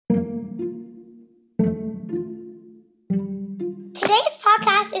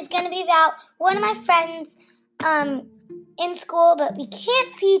is going to be about one of my friends in school, but we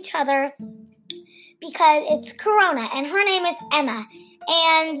can't see each other because it's Corona, and her name is Emma.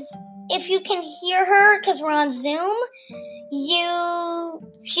 And if you can hear her, because we're on Zoom,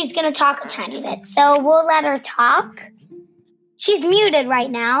 she's going to talk a tiny bit. So we'll let her talk. She's muted right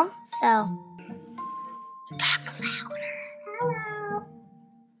now, so talk louder. Hello.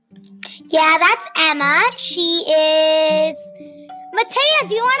 Yeah, that's Emma. She is... Matea,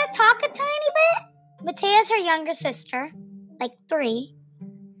 do you want to talk a tiny bit? Matea's her younger sister, like 3.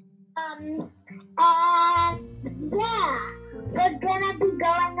 Yeah, we're gonna be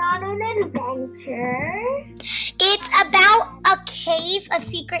going on an adventure. It's about a cave, a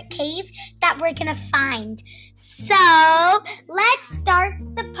secret cave that we're gonna find. So, let's start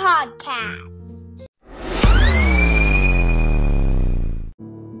the podcast.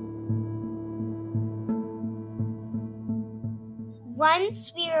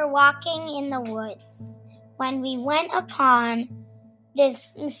 Once we were walking in the woods when we went upon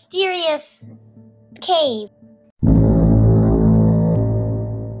this mysterious cave.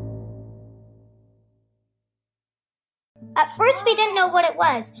 At first, we didn't know what it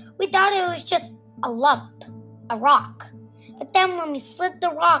was. We thought it was just a lump, a rock. But then when we slid the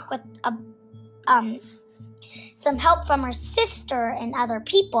rock with some help from our sister and other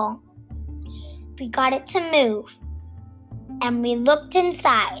people, we got it to move. And we looked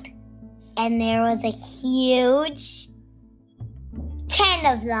inside, and there was a huge 10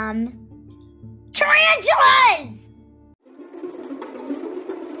 of them. Tarantulas!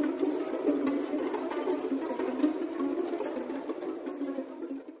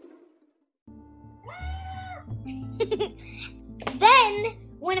 Then,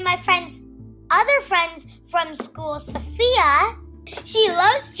 one of my other friends from school, Sophia, she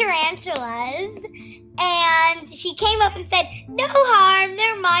loves tarantulas, and she came up and said, "No harm,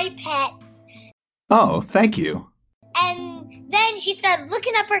 they're my pets." Oh, thank you. And then she started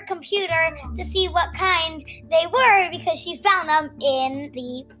looking up her computer to see what kind they were because she found them in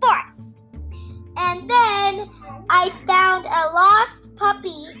the forest. And then I found a lost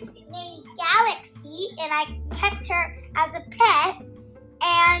puppy named Galaxy, and I kept her as a pet.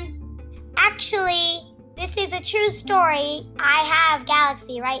 And actually, this is a true story. I have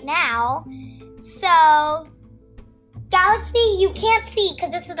Galaxy right now. So, Galaxy, you can't see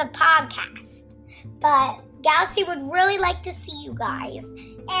because this is a podcast. But Galaxy would really like to see you guys.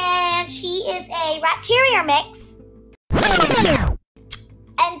 And she is a rat terrier mix.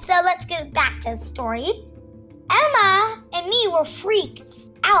 And so let's get back to the story. Emma and me were freaked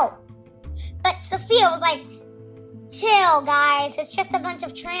out. But Sophia was like, "Chill, guys. It's just a bunch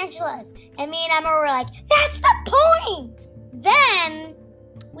of tarantulas." And me and Emma were like, "That's the point!" Then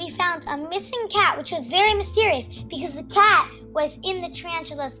we found a missing cat, which was very mysterious because the cat was in the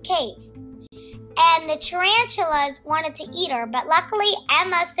tarantula's cave. And the tarantulas wanted to eat her, but luckily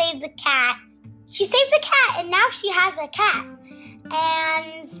Emma saved the cat. She saved the cat, and now she has a cat.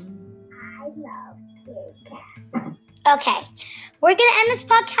 And I love kitty cats. okay, we're going to end this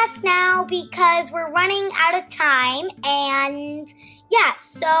podcast now because we're running out of time. And yeah,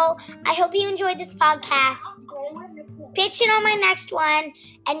 so I hope you enjoyed this podcast. Pitch it on my next one,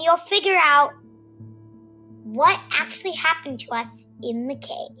 and you'll figure out what actually happened to us in the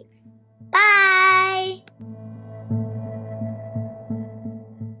cave. Bye!